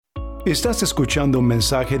Estás escuchando un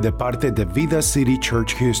mensaje de parte de Vida City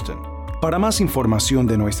Church Houston. Para más información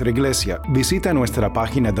de nuestra iglesia, visita nuestra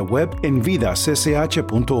página de web en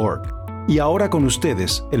vidacch.org. Y ahora con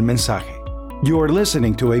ustedes, el mensaje. You are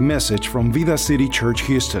listening to a message from Vida City Church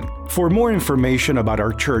Houston. For more information about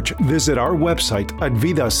our church, visit our website at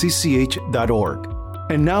vidacch.org.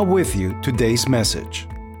 And now with you, today's message.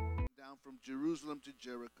 Down from Jerusalem to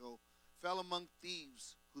Jericho, fell among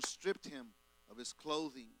thieves who stripped him of his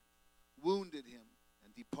clothing, wounded him,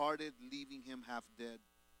 and departed, leaving him half dead.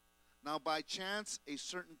 Now by chance a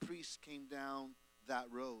certain priest came down that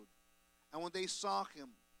road, and when they saw him,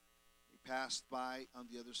 they passed by on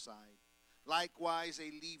the other side. Likewise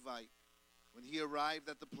a Levite, when he arrived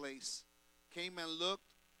at the place, came and looked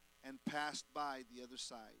and passed by the other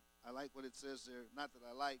side. I like what it says there, not that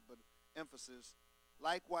I like, but emphasis.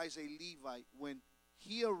 Likewise a Levite, when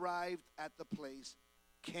he arrived at the place,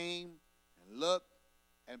 came and looked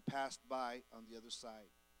and passed by on the other side.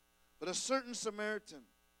 But a certain Samaritan,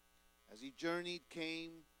 as he journeyed,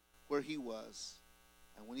 came where he was.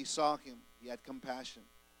 And when he saw him, he had compassion.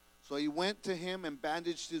 So he went to him and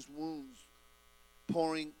bandaged his wounds,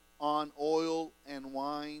 pouring on oil and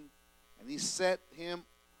wine. And he set him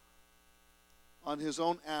on his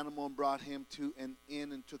own animal and brought him to an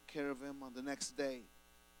inn and took care of him. On the next day,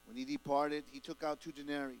 when he departed, he took out 2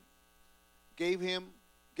 denarii, gave them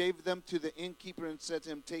to the innkeeper, and said to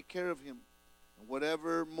him, "Take care of him, and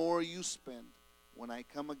whatever more you spend, when I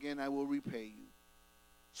come again, I will repay you."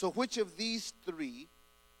 So which of these 3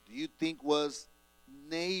 do you think was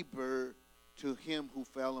neighbor to him who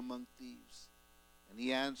fell among thieves? And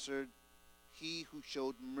he answered, "He who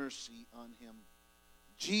showed mercy on him."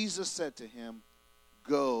 Jesus said to him,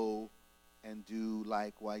 "Go and do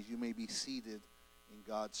likewise." You may be seated in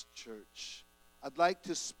God's church. I'd like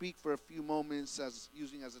to speak for a few moments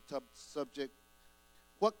using as a subject,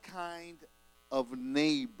 what kind of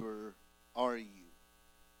neighbor are you?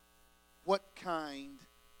 What kind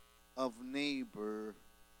of neighbor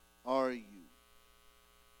are you?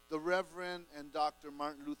 The Reverend and Dr.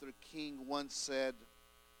 Martin Luther King once said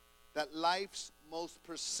that life's most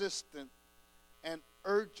persistent and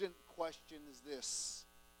urgent question is this: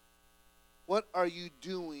 what are you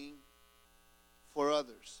doing for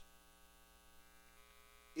others?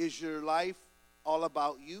 Is your life all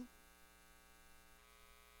about you?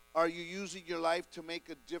 Are you using your life to make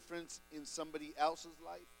a difference in somebody else's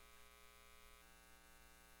life?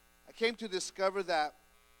 I came to discover that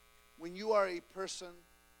when you are a person,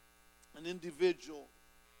 an individual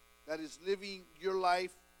that is living your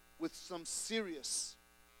life with some serious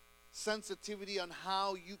sensitivity on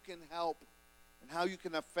how you can help and how you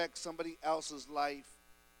can affect somebody else's life,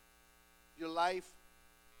 your life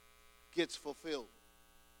gets fulfilled.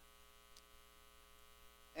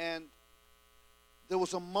 And there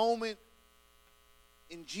was a moment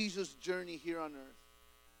in Jesus' journey here on earth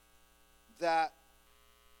that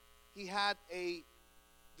he had a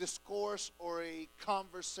discourse or a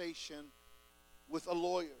conversation with a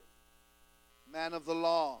lawyer, man of the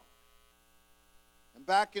law. And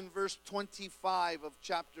back in verse 25 of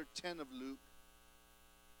chapter 10 of Luke,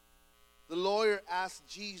 the lawyer asked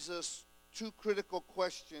Jesus 2 critical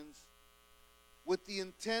questions with the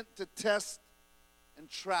intent to test and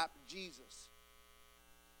trap Jesus.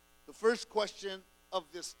 The first question of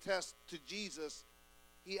this test to Jesus,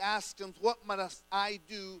 he asked him, "What must I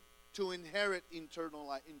do to inherit eternal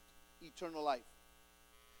life?"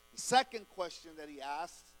 The second question that he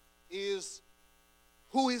asked is,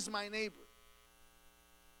 "Who is my neighbor?"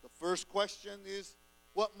 The first question is,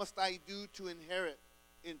 "What must I do to inherit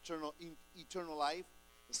eternal life?"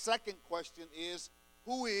 The second question is,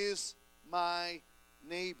 "Who is my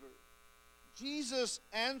neighbor?" Jesus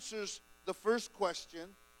answers the first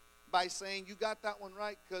question by saying, you got that one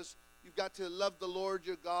right, because you've got to love the Lord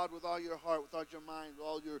your God with all your heart, with all your mind, with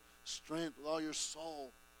all your strength, with all your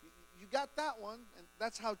soul. You got that one. And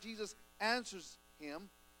that's how Jesus answers him,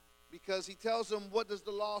 because he tells him, what does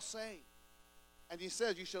the law say? And he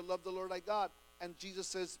says, you shall love the Lord thy God. And Jesus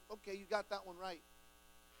says, okay, you got that one right.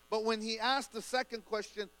 But when he asked the second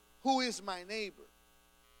question, who is my neighbor?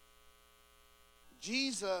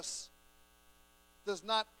 Jesus does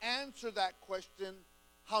not answer that question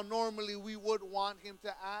how normally we would want him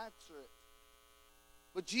to answer it.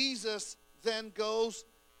 But Jesus then goes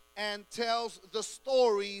and tells the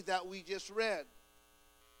story that we just read.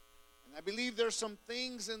 And I believe there's some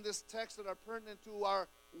things in this text that are pertinent to our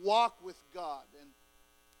walk with God. And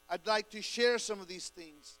I'd like to share some of these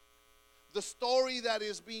things. The story that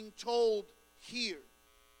is being told here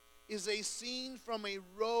is a scene from a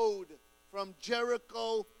road from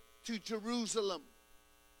Jericho to Jerusalem.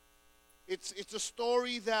 It's a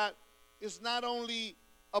story that is not only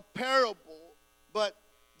a parable, but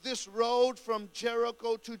this road from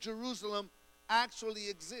Jericho to Jerusalem actually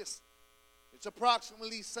exists. It's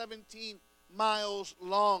approximately 17 miles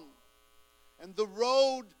long. And the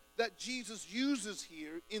road that Jesus uses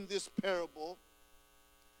here in this parable,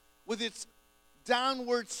 with its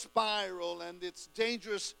downward spiral and its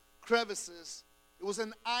dangerous crevices, it was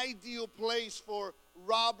an ideal place for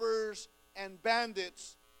robbers and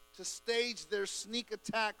bandits to stage their sneak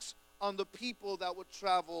attacks on the people that would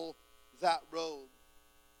travel that road.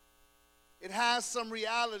 It has some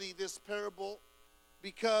reality, this parable,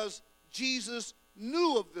 because Jesus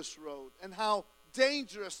knew of this road and how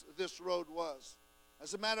dangerous this road was.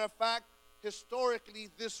 As a matter of fact, historically,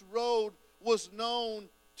 this road was known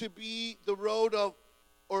to be the road of,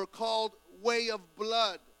 or called Way of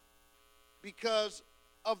Blood, because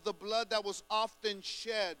of the blood that was often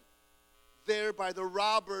shed there by the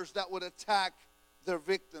robbers that would attack their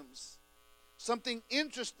victims. Something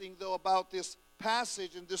interesting, though, about this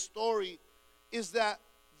passage and this story is that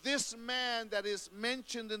this man that is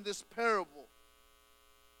mentioned in this parable,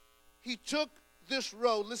 he took this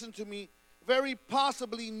road, listen to me, very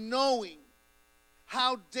possibly knowing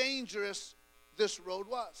how dangerous this road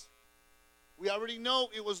was. We already know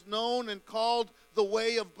it was known and called the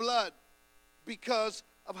Way of Blood because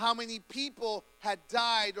of how many people had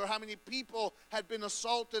died or how many people had been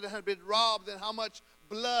assaulted and had been robbed and how much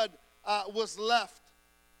blood was left.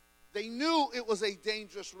 They knew it was a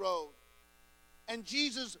dangerous road. And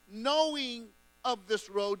Jesus, knowing of this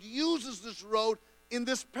road, uses this road in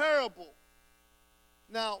this parable.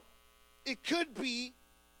 Now, it could be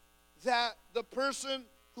that the person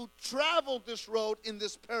who traveled this road in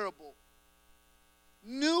this parable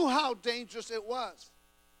knew how dangerous it was.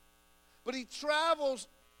 But he travels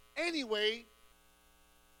anyway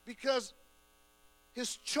because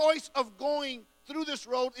his choice of going through this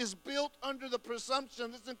road is built under the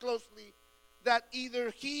presumption, listen closely, that either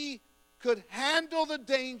he could handle the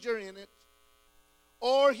danger in it,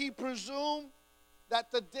 or he presumed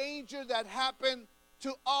that the danger that happened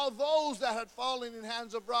to all those that had fallen in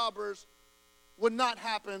hands of robbers would not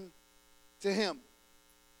happen to him.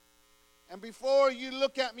 And before you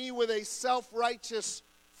look at me with a self-righteous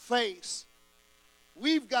face,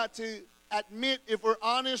 we've got to admit, if we're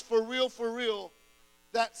honest, for real,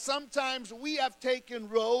 that sometimes we have taken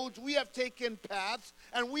roads, we have taken paths,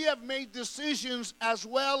 and we have made decisions as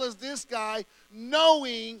well as this guy,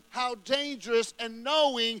 knowing how dangerous and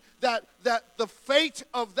knowing that the fate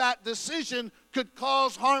of that decision could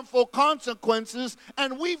cause harmful consequences,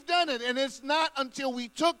 and we've done it. And it's not until we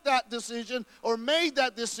took that decision or made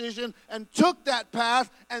that decision and took that path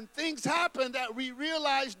and things happened that we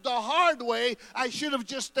realized the hard way, I should have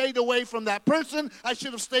just stayed away from that person, I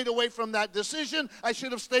should have stayed away from that decision, I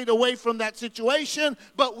should have stayed away from that situation,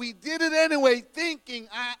 but we did it anyway thinking,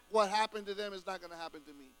 what happened to them is not going to happen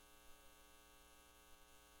to me.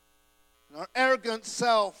 And our arrogant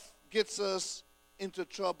self gets us into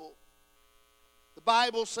trouble. The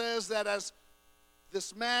Bible says that as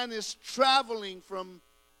this man is traveling from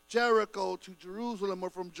Jericho to Jerusalem, or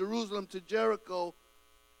from Jerusalem to Jericho,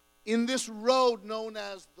 in this road known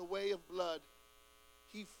as the Way of Blood,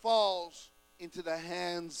 he falls into the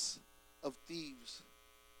hands of thieves.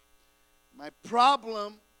 My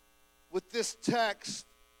problem with this text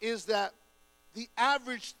is that the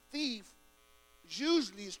average thief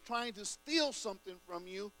usually is trying to steal something from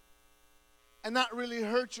you and not really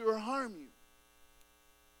hurt you or harm you.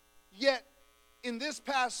 Yet, in this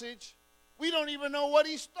passage, we don't even know what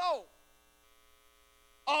he stole.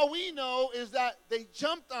 All we know is that they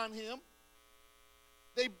jumped on him,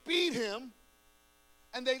 they beat him,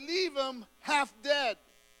 and they leave him half dead.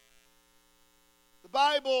 The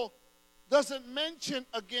Bible doesn't mention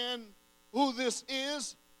again who this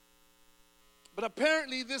is, but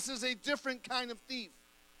apparently this is a different kind of thief,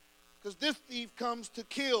 because this thief comes to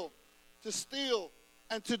kill, to steal,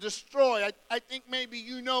 and to destroy. I think maybe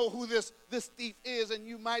you know who this thief is, and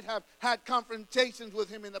you might have had confrontations with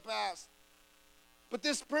him in the past. But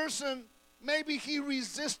this person, maybe he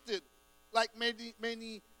resisted like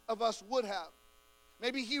many of us would have.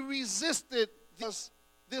 Maybe he resisted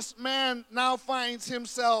this man now finds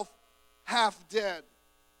himself half dead.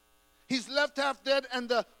 He's left half dead, and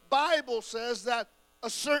the Bible says that a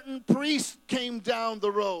certain priest came down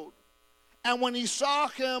the road. And when he saw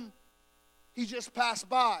him, he just passed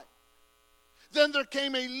by. Then there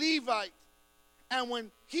came a Levite, and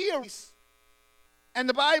when he arrived, and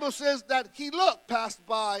the Bible says that he passed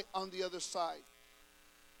by on the other side.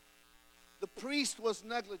 The priest was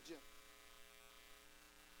negligent.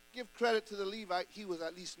 Give credit to the Levite, he was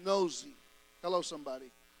at least nosy. Hello,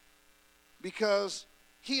 somebody. Because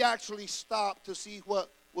he actually stopped to see what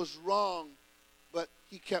was wrong, but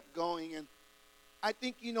he kept going. And I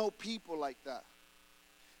think you know people like that.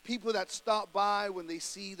 People that stop by when they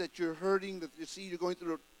see that you're hurting, that you see you're going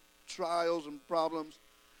through trials and problems.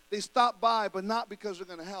 They stop by, but not because they're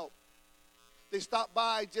going to help. They stop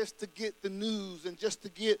by just to get the news and just to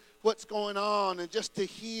get what's going on and just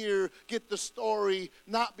to get the story,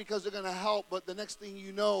 not because they're going to help, but the next thing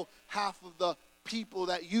you know, half of the people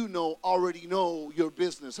that you know already know your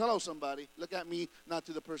business. Hello, somebody. Look at me, not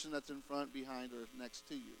to the person that's in front, behind, or next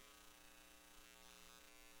to you.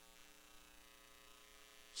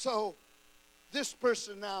 So this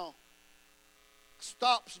person now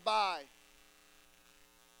stops by,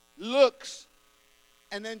 looks,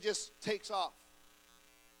 and then just takes off.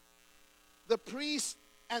 The priest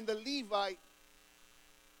and the Levite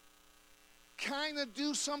kind of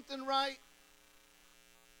do something right,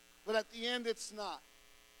 but at the end it's not.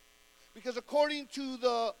 Because according to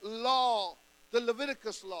the law, the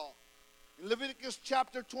Leviticus law, in Leviticus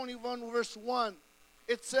chapter 21, verse 1,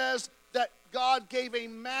 it says that God gave a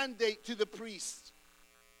mandate to the priests.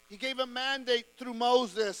 He gave a mandate through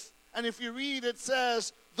Moses. And if you read, it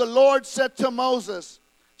says, the Lord said to Moses,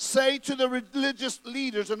 say to the religious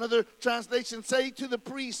leaders, another translation, say to the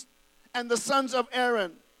priests and the sons of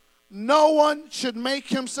Aaron, no one should make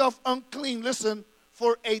himself unclean, listen,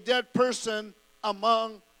 for a dead person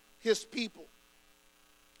among his people.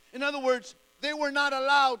 In other words, they were not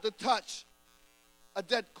allowed to touch a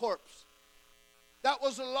dead corpse. That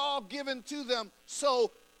was a law given to them.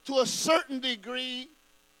 So to a certain degree,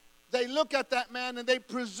 they look at that man and they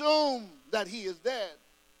presume that he is dead.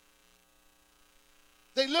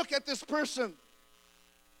 They look at this person,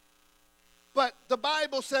 but the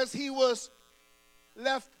Bible says he was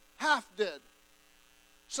left half dead.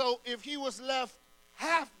 So if he was left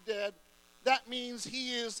half dead, that means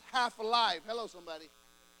he is half alive. Hello, somebody.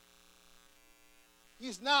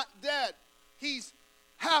 He's not dead. He's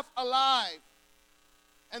half alive.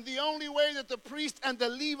 And the only way that the priest and the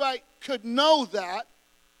Levite could know that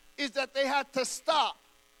is that they had to stop.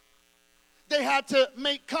 They had to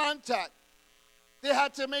make contact. They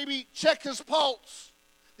had to maybe check his pulse.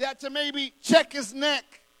 They had to maybe check his neck.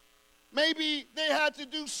 Maybe they had to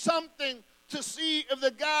do something to see if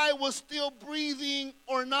the guy was still breathing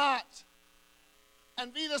or not.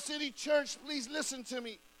 And Vida City Church, please listen to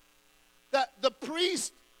me. That the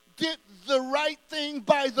priest did the right thing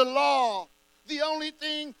by the law. The only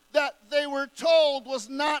thing that they were told was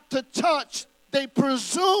not to touch. They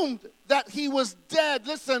presumed that he was dead.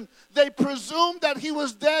 Listen, they presumed that he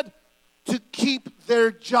was dead to keep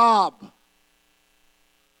their job.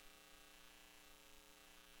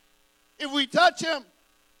 If we touch him,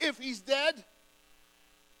 if he's dead,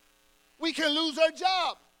 we can lose our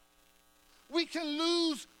job. We can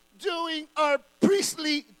lose doing our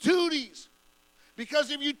priestly duties.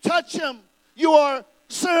 Because if you touch him, you are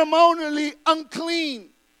ceremonially unclean.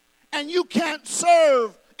 And you can't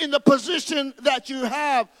serve in the position that you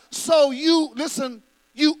have. So you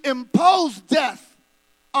impose death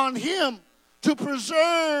on him to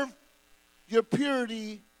preserve your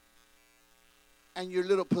purity and your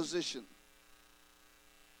little position.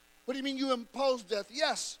 What do you mean you impose death?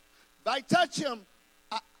 Yes, if I touch him,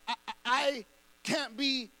 I can't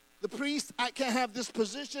be the priest. I can't have this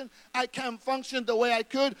position. I can't function the way I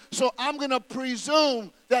could. So I'm going to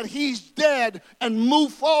presume that he's dead and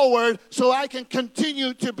move forward so I can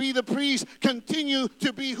continue to be the priest, continue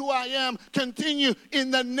to be who I am, continue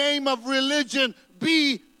in the name of religion,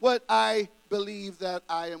 be what I believe that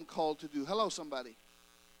I am called to do. Hello, somebody.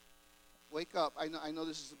 Wake up. I know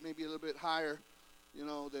this is maybe a little bit higher,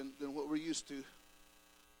 than what we're used to.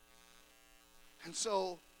 And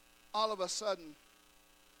so, all of a sudden,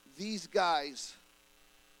 these guys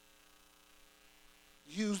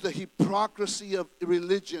use the hypocrisy of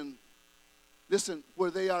religion, listen,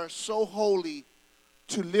 where they are so holy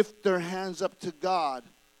to lift their hands up to God,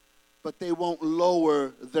 but they won't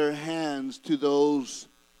lower their hands to those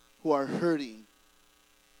who are hurting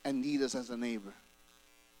and need us as a neighbor.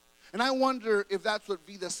 And I wonder if that's what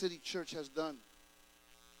Vida City Church has done.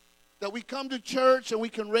 That we come to church and we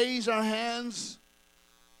can raise our hands.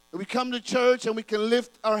 That we come to church and we can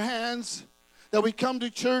lift our hands. That we come to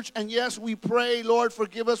church and yes, we pray, Lord,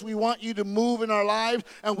 forgive us. We want you to move in our lives.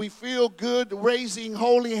 And we feel good raising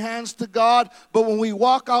holy hands to God. But when we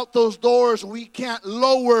walk out those doors, we can't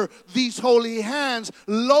lower these holy hands,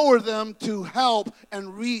 lower them to help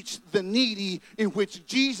and reach the needy, in which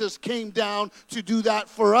Jesus came down to do that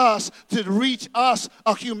for us, to reach us,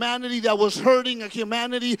 a humanity that was hurting, a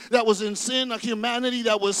humanity that was in sin, a humanity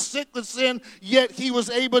that was sick with sin, yet he was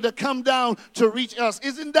able to come down to reach us.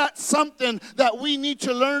 Isn't that something that we need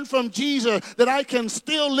to learn from Jesus, that I can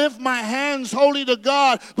still lift my hands holy to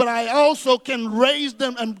God, but I also can raise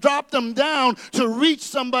them and drop them down to reach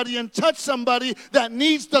somebody and touch somebody that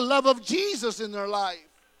needs the love of Jesus in their life.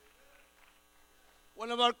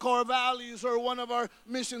 One of our core values or one of our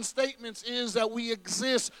mission statements is that we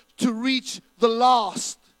exist to reach the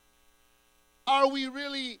lost. Are we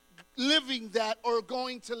really living that or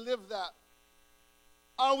going to live that?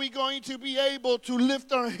 Are we going to be able to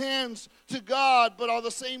lift our hands to God, but at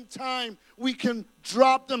the same time we can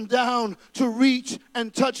drop them down to reach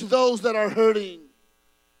and touch those that are hurting?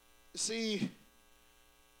 See,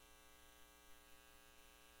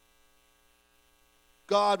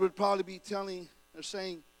 God would probably be telling or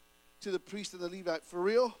saying to the priest and the Levite, for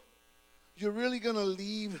real? You're really going to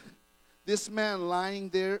leave this man lying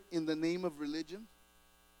there in the name of religion?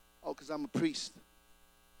 Oh, because I'm a priest.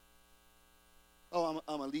 Oh,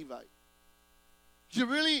 I'm a Levite. You're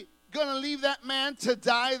really going to leave that man to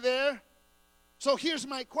die there? So here's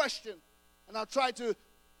my question, and I'll try to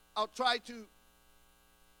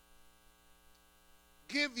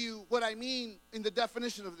give you what I mean in the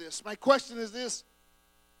definition of this. My question is this: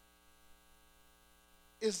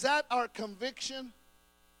 is that our conviction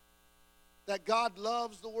that God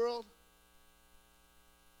loves the world?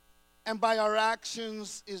 And by our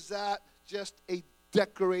actions, is that just a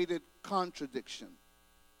decorated contradiction?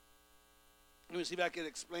 Let me see if I can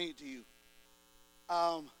explain it to you.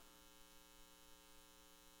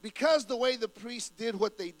 Because the way the priests did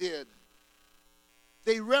what they did,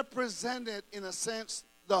 they represented, in a sense,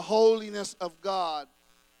 the holiness of God,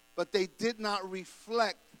 but they did not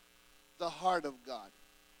reflect the heart of God.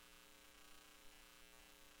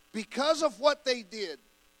 Because of what they did,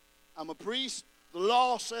 I'm a priest, the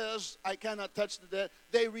law says I cannot touch the dead.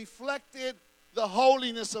 They reflected the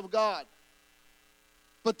holiness of God,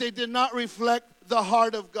 but they did not reflect the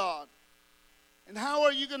heart of God. And how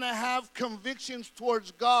are you going to have convictions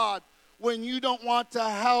towards God when you don't want to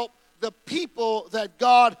help the people that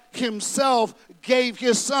God himself gave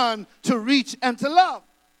his son to reach and to love?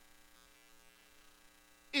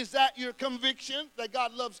 Is that your conviction that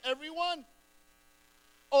God loves everyone?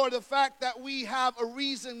 Or the fact that we have a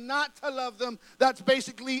reason not to love them? That's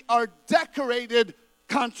basically our decorated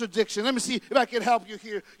contradiction. Let me see if I can help you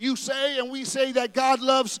here. You say and we say that God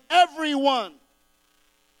loves everyone.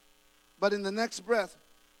 But in the next breath,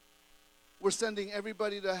 we're sending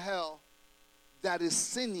everybody to hell that is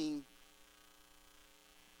sinning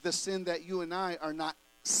the sin that you and I are not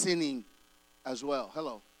sinning as well.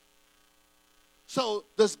 Hello. So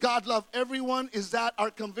does God love everyone? Is that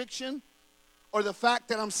our conviction? Or the fact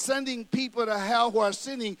that I'm sending people to hell who are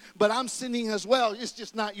sinning, but I'm sinning as well. It's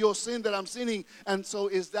just not your sin that I'm sinning. And so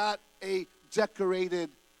is that a decorated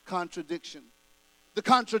contradiction? The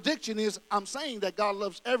contradiction is I'm saying that God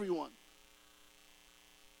loves everyone,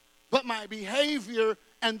 but my behavior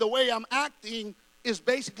and the way I'm acting is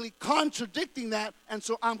basically contradicting that, and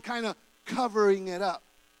so I'm kind of covering it up.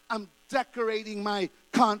 I'm decorating my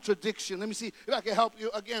contradiction. Let me see if I can help you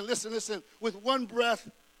again. Listen. With one breath,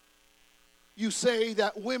 you say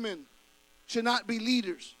that women should not be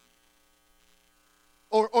leaders.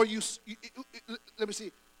 Or you let me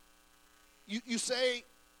see. You say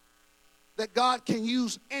that God can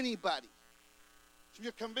use anybody. It's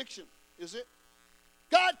your conviction, is it?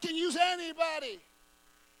 God can use anybody.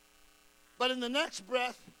 But in the next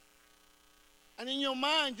breath, and in your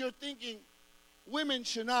mind, you're thinking, women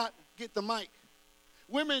should not get the mic.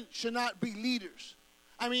 Women should not be leaders.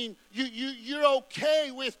 I mean, you're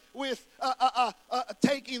okay with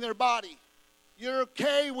taking their body. You're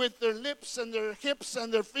okay with their lips and their hips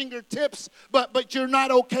and their fingertips, but you're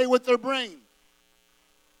not okay with their brain.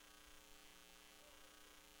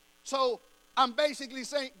 So I'm basically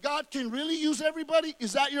saying God can really use everybody.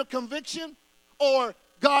 Is that your conviction? Or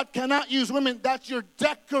God cannot use women? That's your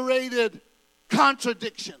decorated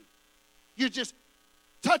contradiction. You're just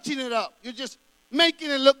touching it up. You're just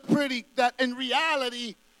making it look pretty, that in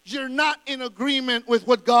reality, you're not in agreement with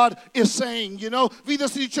what God is saying. You know, Vida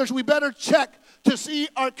City Church, we better check to see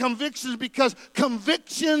our convictions, because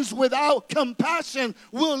convictions without compassion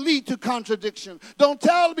will lead to contradiction. Don't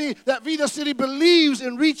tell me that Vida City believes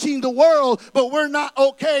in reaching the world, but we're not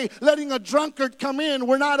okay letting a drunkard come in.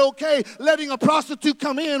 We're not okay letting a prostitute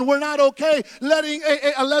come in. We're not okay letting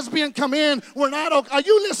a lesbian come in. We're not okay. Are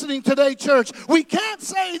you listening today, church? We can't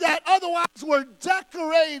say that, otherwise we're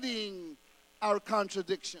decorating our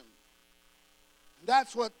contradiction.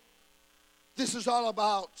 That's what this is all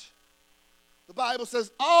about. The Bible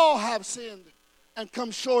says all have sinned and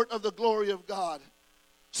come short of the glory of God.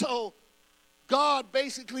 So God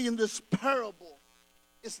basically in this parable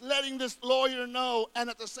is letting this lawyer know, and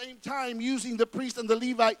at the same time using the priest and the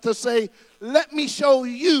Levite to say, let me show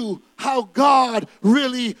you how God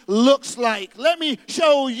really looks like. Let me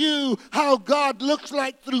show you how God looks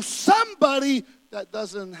like through somebody that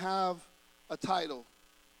doesn't have a title.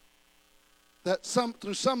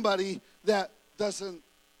 Through somebody that doesn't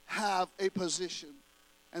have a position.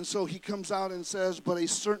 And so he comes out and says, but a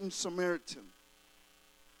certain Samaritan,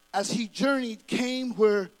 as he journeyed, came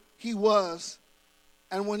where he was,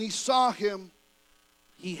 and when he saw him,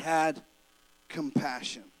 he had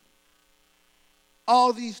compassion.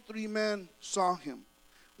 All these three men saw him.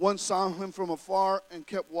 One saw him from afar and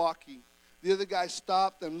kept walking. The other guy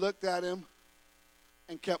stopped and looked at him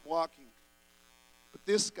and kept walking. But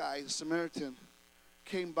this guy, the Samaritan,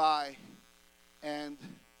 came by and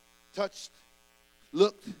touched,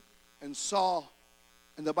 looked, and saw.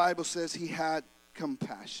 And the Bible says he had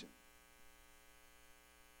compassion.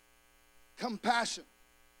 Compassion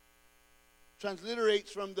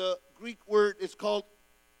transliterates from the Greek word, it's called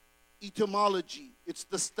etymology. It's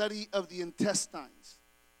the study of the intestines.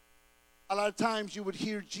 A lot of times you would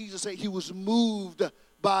hear Jesus say he was moved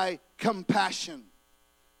by compassion.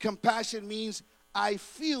 Compassion means I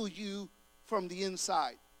feel you from the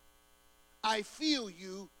inside. I feel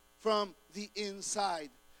you from the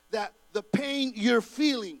inside. That the pain you're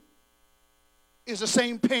feeling is the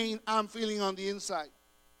same pain I'm feeling on the inside.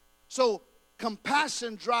 So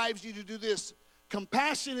compassion drives you to do this.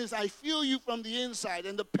 Compassion is I feel you from the inside.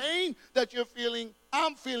 And the pain that you're feeling,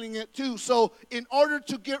 I'm feeling it too. So in order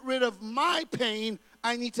to get rid of my pain,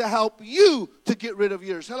 I need to help you to get rid of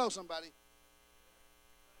yours. Hello, somebody.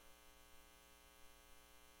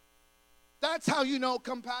 That's how you know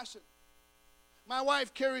compassion. My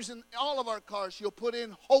wife carries in all of our cars, she'll put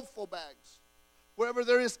in hopeful bags. Wherever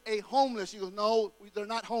there is a homeless, she goes, no, they're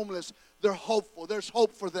not homeless. They're hopeful. There's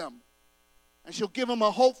hope for them. And she'll give them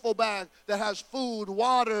a hopeful bag that has food,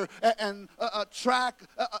 water, and a tract,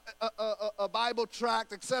 a Bible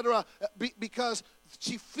tract, etc. Because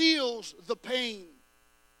she feels the pain.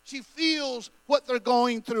 She feels what they're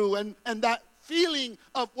going through. And that feeling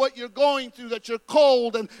of what you're going through, that you're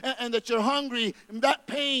cold and that you're hungry, and that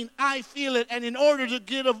pain, I feel it. And in order to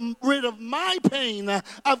get rid of my pain,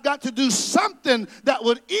 I've got to do something that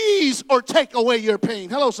would ease or take away your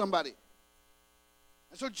pain. Hello, somebody.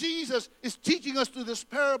 And so Jesus is teaching us through this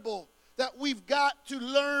parable that we've got to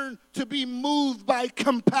learn to be moved by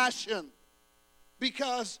compassion,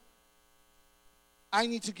 because I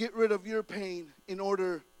need to get rid of your pain in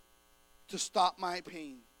order to stop my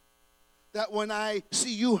pain. That when I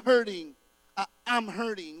see you hurting, I'm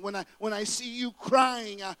hurting. When I see you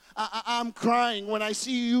crying, I'm crying. When I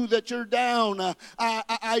see you that you're down,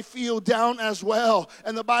 I feel down as well.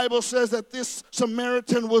 And the Bible says that this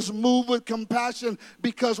Samaritan was moved with compassion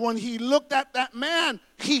because when he looked at that man,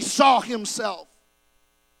 he saw himself.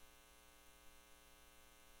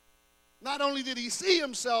 Not only did he see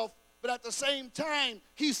himself, but at the same time,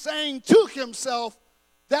 he's saying to himself,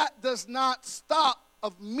 that does not stop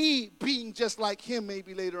of me being just like him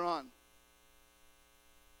maybe later on.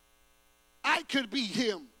 I could be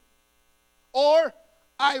him. Or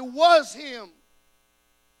I was him.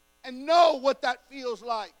 And know what that feels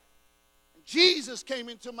like. And Jesus came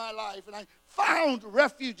into my life and I found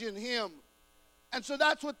refuge in him. And so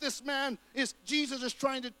that's what this man is. Jesus is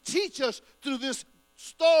trying to teach us through this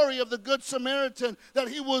story of the Good Samaritan, that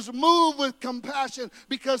he was moved with compassion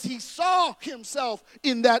because he saw himself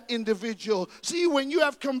in that individual. See, when you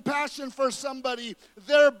have compassion for somebody,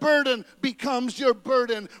 their burden becomes your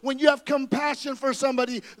burden. When you have compassion for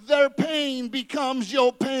somebody, their pain becomes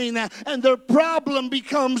your pain, and their problem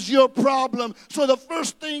becomes your problem. So the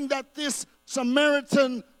first thing that this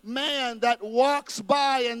Samaritan man that walks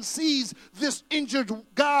by and sees this injured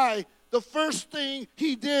guy, the first thing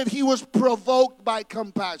he did, he was provoked by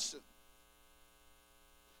compassion.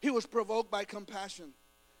 He was provoked by compassion.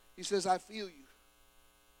 He says, I feel you.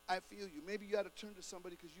 I feel you. Maybe you got to turn to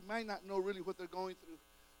somebody because you might not know really what they're going through.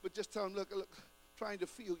 But just tell them, look, I'm trying to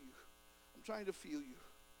feel you. I'm trying to feel you.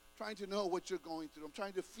 I'm trying to know what you're going through. I'm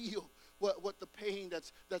trying to feel what the pain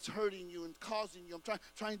that's hurting you and causing you. I'm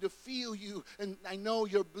trying to feel you, and I know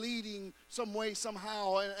you're bleeding some way,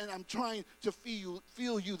 somehow, and I'm trying to feel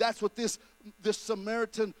you. That's what this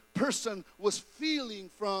Samaritan person was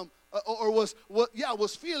feeling from,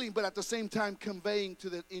 was feeling, but at the same time conveying to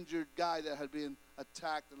that injured guy that had been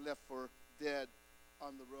attacked and left for dead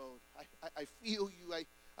on the road. I feel you.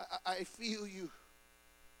 I feel you.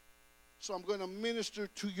 So I'm going to minister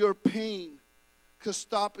to your pain. Because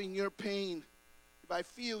stopping your pain, if I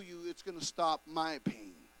feel you, it's going to stop my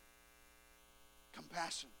pain.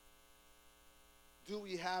 Compassion. do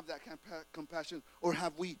we have that compassion, or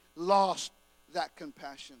have we lost that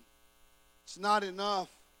compassion? It's not enough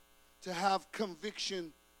to have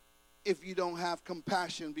conviction if you don't have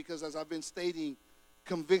compassion, because as I've been stating,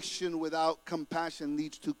 conviction without compassion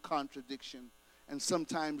leads to contradiction. And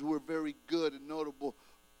sometimes we're very good and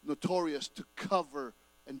notorious to cover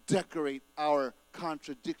and decorate our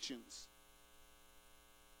contradictions.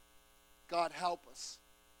 God help us.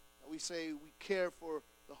 We say we care for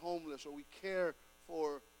the homeless, or we care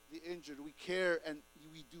for the injured. We care, and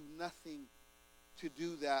we do nothing to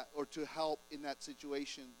do that or to help in that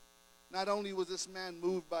situation. Not only was this man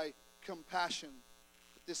moved by compassion,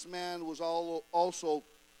 but this man was also,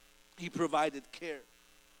 he provided care.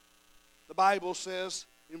 The Bible says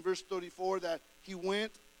in verse 34 that he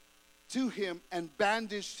went to him and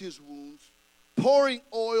bandaged his wounds, pouring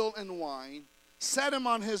oil and wine, set him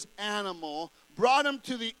on his animal, brought him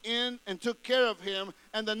to the inn and took care of him.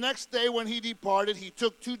 And the next day when he departed, he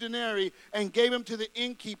took 2 denarii and gave him to the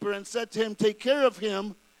innkeeper and said to him, take care of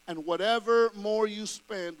him, and whatever more you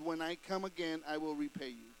spend, when I come again, I will repay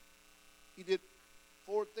you. He did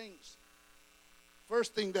 4 things.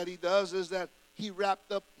 First thing that he does is that he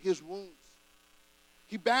wrapped up his wounds.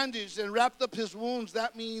 He bandaged and wrapped up his wounds.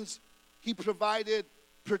 That means he provided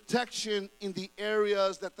protection in the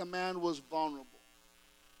areas that the man was vulnerable.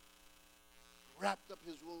 Wrapped up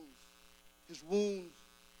his wounds. His wounds,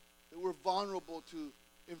 they were vulnerable to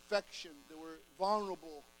infection. They were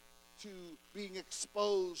vulnerable to being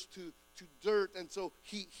exposed to dirt. And so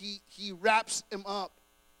he wraps him up.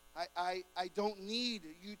 I don't need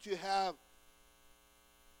you to have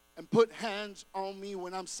and put hands on me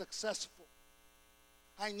when I'm successful.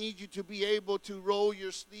 I need you to be able to roll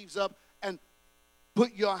your sleeves up and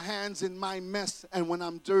put your hands in my mess and when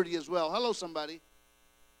I'm dirty as well. Hello, somebody.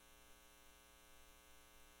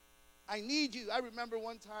 I need you. I remember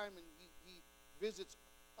one time, and he visits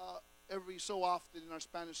every so often in our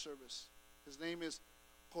Spanish service. His name is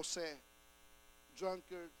Jose,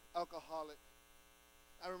 drunkard, alcoholic.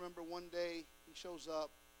 I remember one day he shows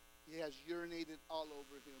up. He has urinated all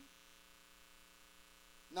over him.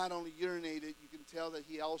 Not only urinated, you can tell that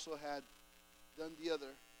he also had done the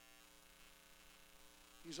other.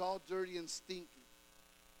 He's all dirty and stinky.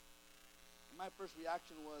 And my first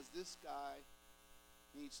reaction was, this guy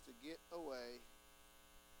needs to get away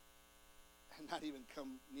and not even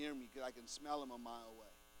come near me, because I can smell him a mile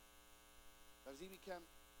away. But as he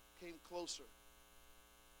came closer,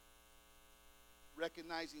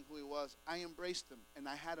 recognizing who he was, I embraced him, and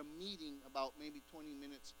I had a meeting about maybe 20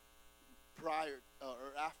 minutes prior or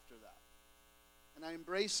after that. And I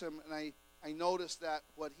embraced him, and I noticed that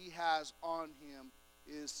what he has on him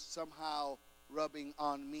is somehow rubbing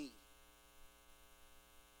on me.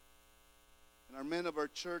 And our men of our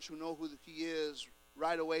church who know who he is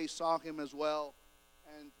right away saw him as well,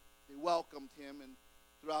 and they welcomed him. And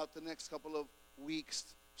throughout the next couple of weeks,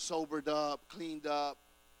 sobered up, cleaned up,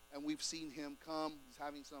 and we've seen him come. He's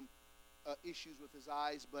having some issues with his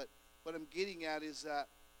eyes, but what I'm getting at is that,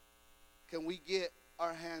 can we get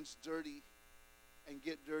our hands dirty and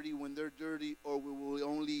get dirty when they're dirty, or we will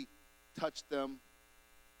only touch them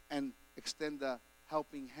and extend a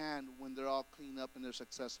helping hand when they're all cleaned up and they're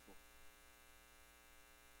successful?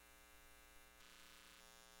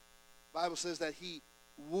 The Bible says that he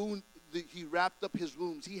wrapped up his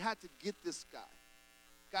wounds. He had to get this guy.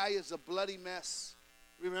 Guy is a bloody mess.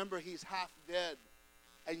 Remember, he's half dead.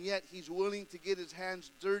 And yet he's willing to get his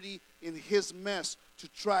hands dirty in his mess to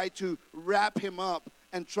try to wrap him up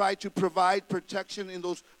and try to provide protection in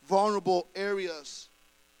those vulnerable areas.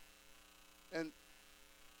 And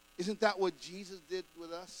isn't that what Jesus did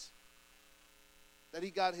with us? That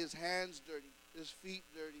he got his hands dirty, his feet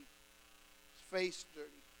dirty, his face dirty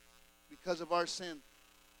because of our sin,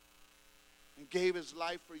 and gave his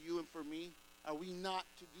life for you and for me. Are we not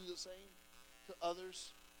to do the same to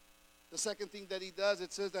others? The second thing that he does,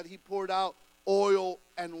 it says that he poured out oil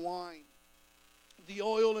and wine. The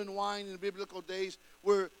oil and wine in the biblical days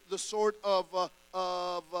were the sort of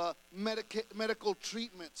medical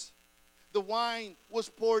treatments. The wine was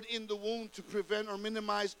poured in the wound to prevent or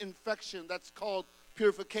minimize infection. That's called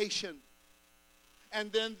purification.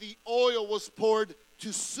 And then the oil was poured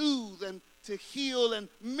to soothe and to heal and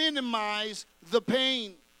minimize the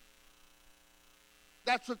pain.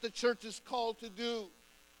 That's what the church is called to do.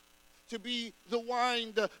 To be the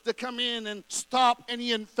wine to come in and stop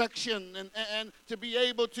any infection, and to be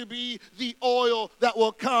able to be the oil that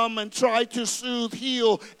will come and try to soothe,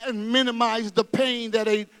 heal, and minimize the pain that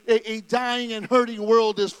a dying and hurting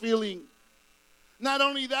world is feeling. Not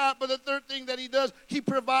only that, but the third thing that he does, he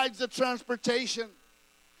provides the transportation.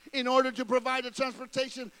 In order to provide the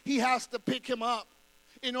transportation, he has to pick him up.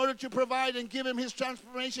 In order to provide and give him his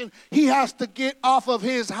transformation, he has to get off of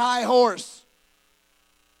his high horse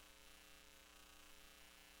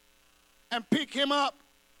and pick him up.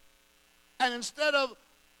 And instead of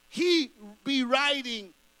he be riding,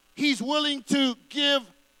 he's willing to give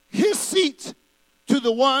his seat to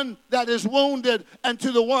the one that is wounded and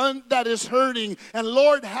to the one that is hurting. And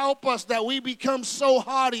Lord, help us that we become so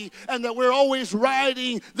haughty and that we're always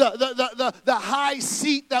riding the high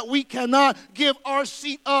seat, that we cannot give our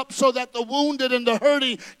seat up so that the wounded and the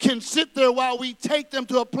hurting can sit there while we take them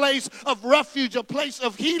to a place of refuge, a place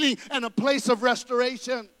of healing, and a place of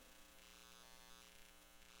restoration.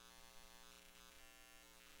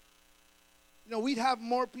 You know, we'd have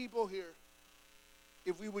more people here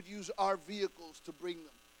if we would use our vehicles to bring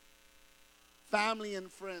them. Family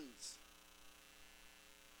and friends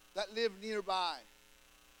that live nearby.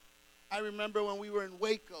 I remember when we were in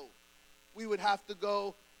Waco, we would have to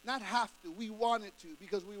go, not have to, we wanted to,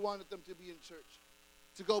 because we wanted them to be in church.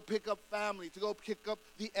 To go pick up family, to go pick up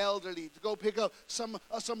the elderly, to go pick up some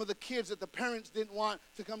of the kids that the parents didn't want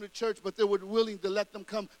to come to church, but they were willing to let them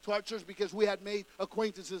come to our church because we had made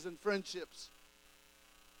acquaintances and friendships.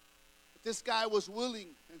 This guy was willing,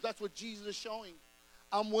 and that's what Jesus is showing.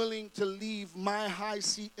 I'm willing to leave my high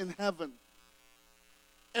seat in heaven,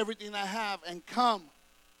 everything I have, and come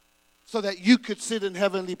so that you could sit in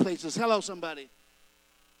heavenly places. Hello, somebody.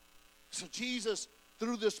 So Jesus,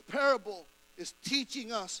 through this parable, is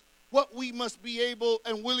teaching us what we must be able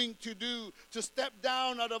and willing to do, to step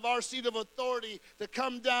down out of our seat of authority, to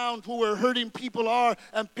come down to where hurting people are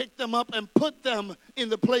and pick them up and put them in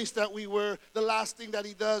the place that we were. The last thing that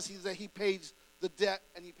he does is that he pays the debt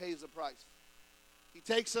and he pays the price. He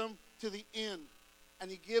takes them to the inn and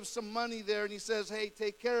he gives some money there and he says, hey,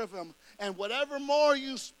 take care of him. And whatever more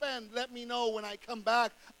you spend, let me know when I come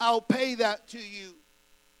back. I'll pay that to you.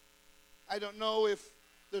 I don't know if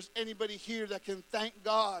there's anybody here that can thank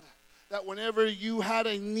God that whenever you had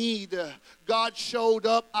a need, God showed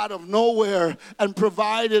up out of nowhere and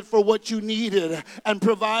provided for what you needed and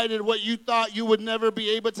provided what you thought you would never be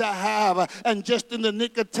able to have. And just in the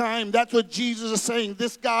nick of time, that's what Jesus is saying.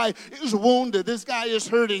 This guy is wounded. This guy is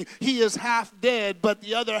hurting. He is half dead, but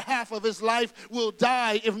the other half of his life will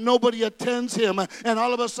die if nobody attends him. And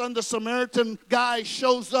all of a sudden, the Samaritan guy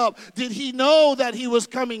shows up. Did he know that he was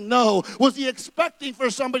coming? No. Was he expecting for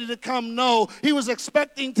somebody to come? No. He was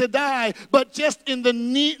expecting to die. But just in the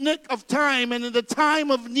nick of time and in the time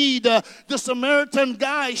of need, the Samaritan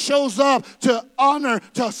guy shows up to honor,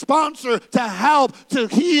 to sponsor, to help, to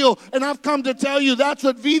heal. And I've come to tell you that's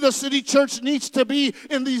what Vida City Church needs to be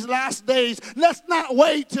in these last days. Let's not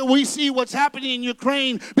wait till we see what's happening in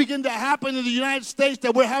Ukraine begin to happen in the United States,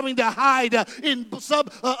 that we're having to hide in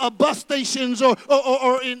bus stations or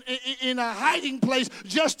in a hiding place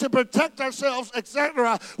just to protect ourselves,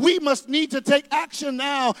 etc. We must need to take action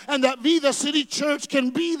now, and that Vida City Church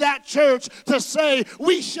can be that church to say,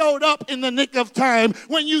 we showed up in the nick of time.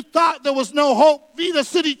 When you thought there was no hope, Vida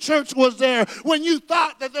City Church was there. When you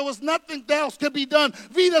thought that there was nothing else could be done,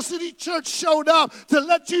 Vida City Church showed up to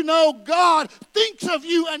let you know God thinks of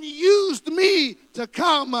you and He used me to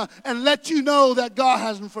come and let you know that God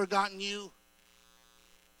hasn't forgotten you.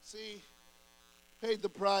 See, paid the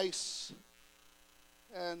price.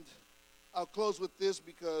 And I'll close with this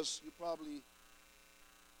because you probably,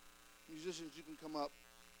 musicians, you can come up.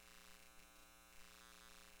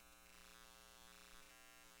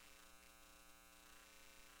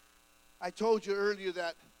 I told you earlier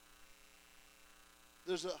that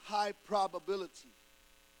there's a high probability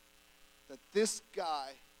that this guy,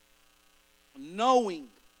 knowing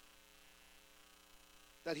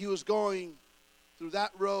that he was going through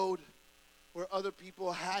that road where other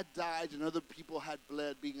people had died and other people had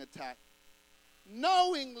bled being attacked,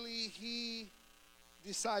 knowingly he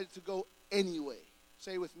decided to go anyway.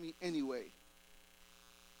 Say with me, anyway.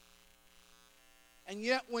 And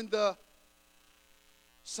yet when the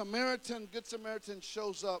Good Samaritan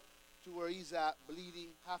shows up to where he's at, bleeding,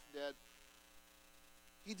 half dead,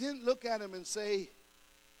 he didn't look at him and say,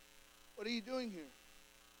 what are you doing here?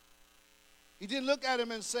 He didn't look at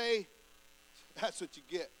him and say, that's what you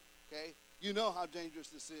get, okay? You know how dangerous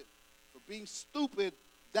this is. For being stupid,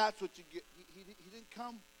 that's what you get. He didn't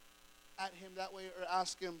come at him that way or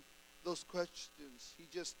ask him those questions. He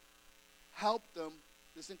just helped them,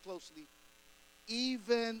 listen closely,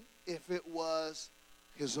 even if it was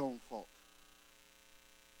his own fault.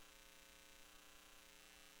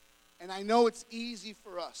 And I know it's easy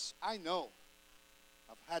for us. I know.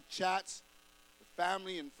 I've had chats with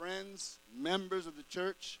family and friends, members of the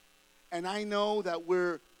church, and I know that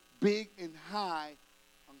we're big and high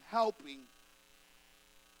on helping.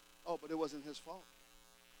 Oh, but it wasn't his fault.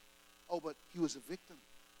 Oh, but he was a victim.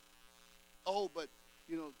 Oh, but,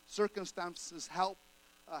 circumstances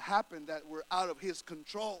happened that were out of his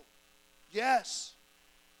control. Yes.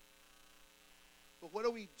 But what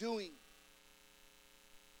are we doing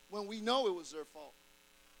when we know it was their fault?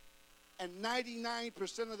 And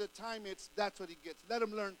 99% of the time, that's what he gets. Let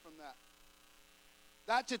him learn from that.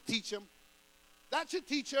 That should teach him. That should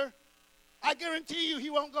teach her. I guarantee you he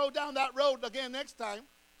won't go down that road again next time.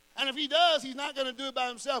 And if he does, he's not going to do it by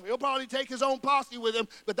himself. He'll probably take his own posse with him,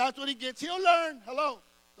 but that's what he gets. He'll learn. Hello.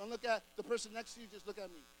 Don't look at the person next to you. Just look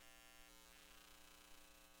at me.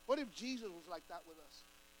 What if Jesus was like that with us?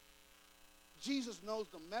 Jesus knows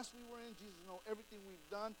the mess we were in. Jesus knows everything we've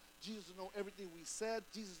done. Jesus knows everything we said.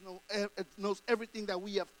 Jesus knows everything that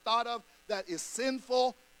we have thought of that is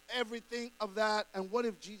sinful, everything of that. And what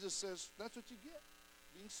if Jesus says, that's what you get,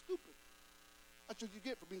 being stupid. That's what you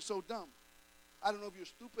get for being so dumb. I don't know if you're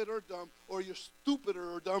stupid or dumb, or you're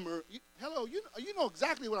stupider or dumber. Hello, you know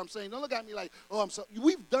exactly what I'm saying. Don't look at me like, oh, I'm so.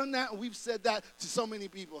 We've done that and we've said that to so many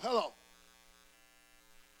people. Hello.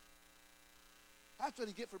 That's what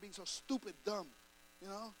you get for being so stupid, dumb.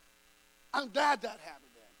 I'm glad that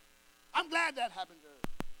happened then. I'm glad that happened to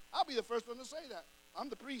her. I'll be the first one to say that. I'm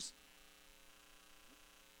the priest.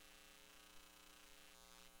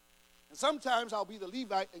 And sometimes I'll be the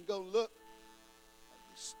Levite and go look.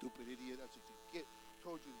 You stupid idiot, that's what you get. I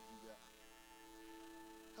told you to do that.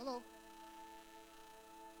 Hello.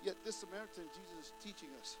 Yet this Samaritan, Jesus is teaching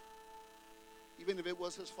us, even if it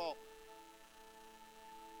was his fault.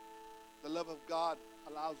 The love of God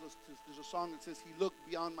allows us to, there's a song that says, he looked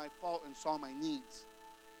beyond my fault and saw my needs.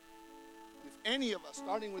 If any of us,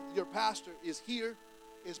 starting with your pastor, is here,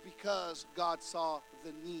 is because God saw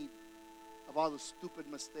the need of all the stupid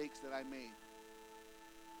mistakes that I made.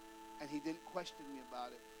 And he didn't question me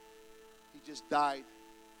about it. He just died.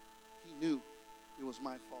 He knew it was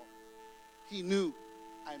my fault. He knew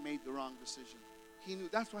I made the wrong decision. He knew.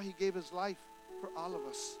 That's why he gave his life for all of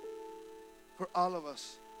us. For all of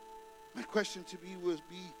us. My question to you would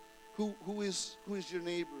be, who is your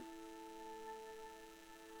neighbor?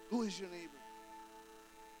 Who is your neighbor?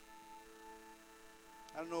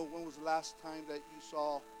 I don't know when was the last time that you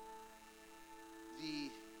saw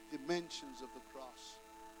the dimensions of the cross.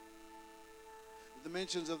 The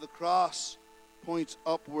dimensions of the cross points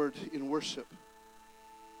upward in worship.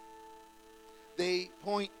 They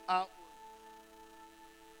point outward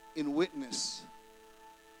in witness.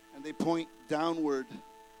 And they point downward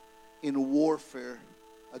in warfare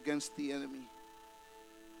against the enemy.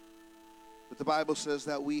 But the Bible says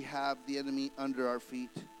that we have the enemy under our feet.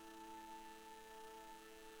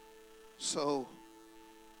 So,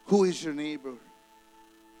 who is your neighbor?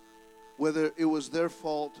 Whether it was their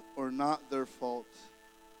fault or not their fault,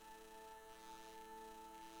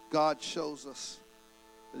 God shows us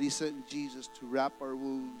that he sent Jesus to wrap our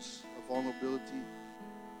wounds of vulnerability,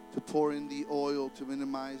 to pour in the oil to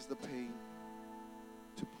minimize the pain,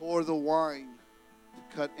 to pour the wine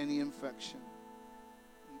to cut any infection.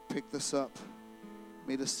 He picked us up,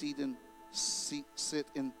 made us sit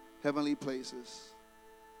in heavenly places,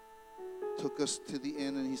 took us to the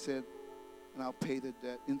end, and he said, and I'll pay the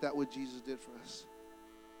debt. Isn't that what Jesus did for us?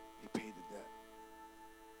 He paid the debt.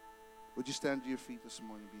 Would you stand to your feet this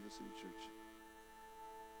morning, Be the City Church?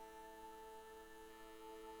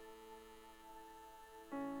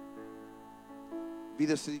 Be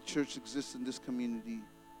the City Church exists in this community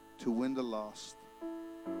to win the lost.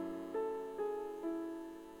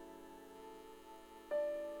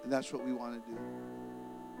 And that's what we want to do.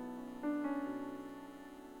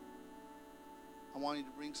 I want you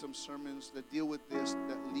to bring some sermons that deal with this,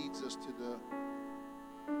 that leads us to the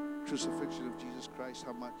crucifixion of Jesus Christ,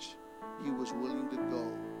 how much he was willing to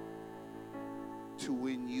go to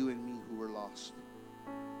win you and me who were lost.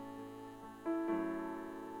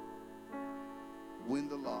 Win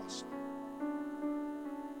the lost.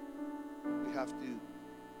 We have to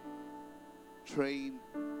train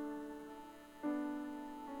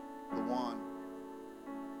the one,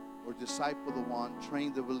 or disciple the one,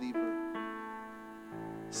 train the believer,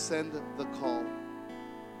 send the call,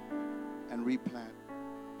 and replant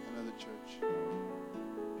another church.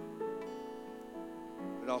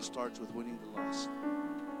 It all starts with winning the lost.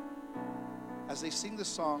 As they sing the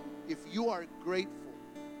song, if you are grateful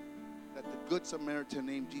that the Good Samaritan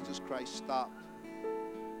named Jesus Christ stopped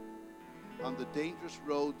on the dangerous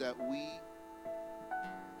road that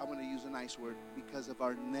I'm going to use a nice word, because of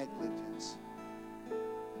our negligence,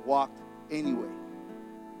 walked anyway,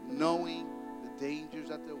 knowing the dangers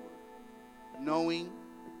that there were, knowing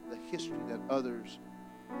the history that others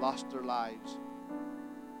lost their lives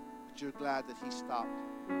but you're glad that he stopped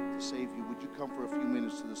to save you. Would you come for a few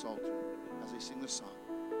minutes to this altar as they sing this song?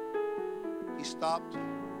 He stopped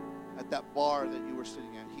at that bar that you were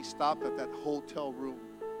sitting at. He stopped at that hotel room.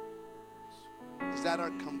 Is that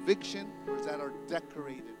our conviction, or is that our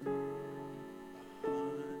decorated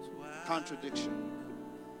contradiction?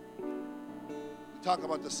 We talk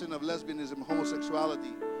about the sin of lesbianism,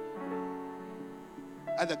 homosexuality,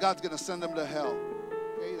 and that God's going to send them to hell.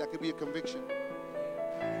 Okay, that could be a conviction.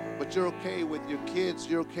 But you're okay with your kids.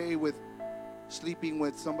 You're okay with sleeping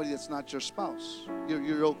with somebody that's not your spouse.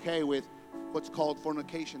 You're okay with what's called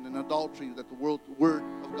fornication and adultery, that the word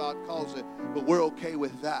of God calls it. But we're okay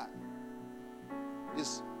with that.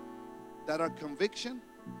 Is that our conviction?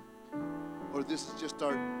 Or this is just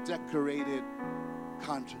our decorated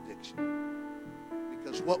contradiction?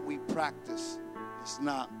 Because what we practice is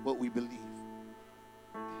not what we believe.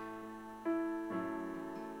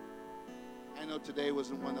 I know today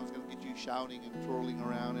wasn't one that was going to get you shouting and twirling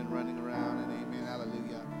around and running around and amen,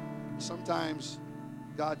 hallelujah. Sometimes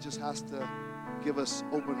God just has to give us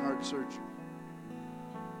open heart surgery.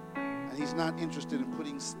 And he's not interested in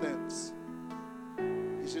putting stents.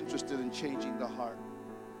 He's interested in changing the heart.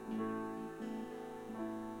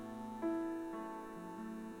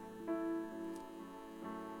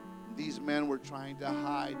 These men were trying to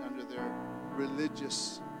hide under their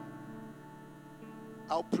religious.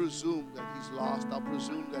 I'll presume that he's lost. I'll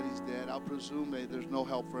presume that he's dead. I'll presume that there's no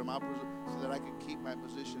help for him. I'll presume so that I can keep my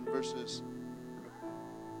position versus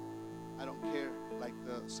I don't care, like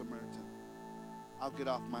the Samaritan. I'll get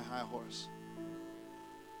off my high horse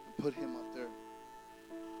and put him up there.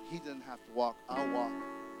 He doesn't have to walk. I'll walk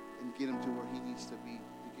and get him to where he needs to be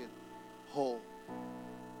to get whole.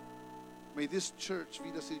 May this church,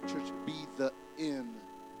 Vida City Church, be the inn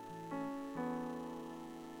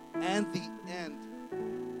and the end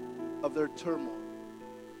of their turmoil.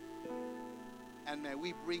 And may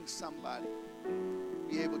we bring somebody,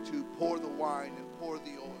 be able to pour the wine and pour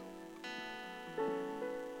the oil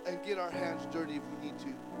and get our hands dirty if we need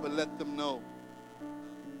to, but let them know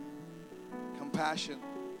compassion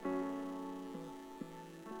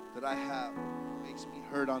that I have makes me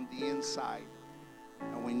hurt on the inside.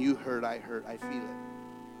 And when you hurt, I feel it.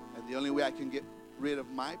 And the only way I can get rid of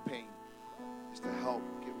my pain is to help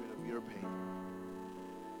get rid of your pain.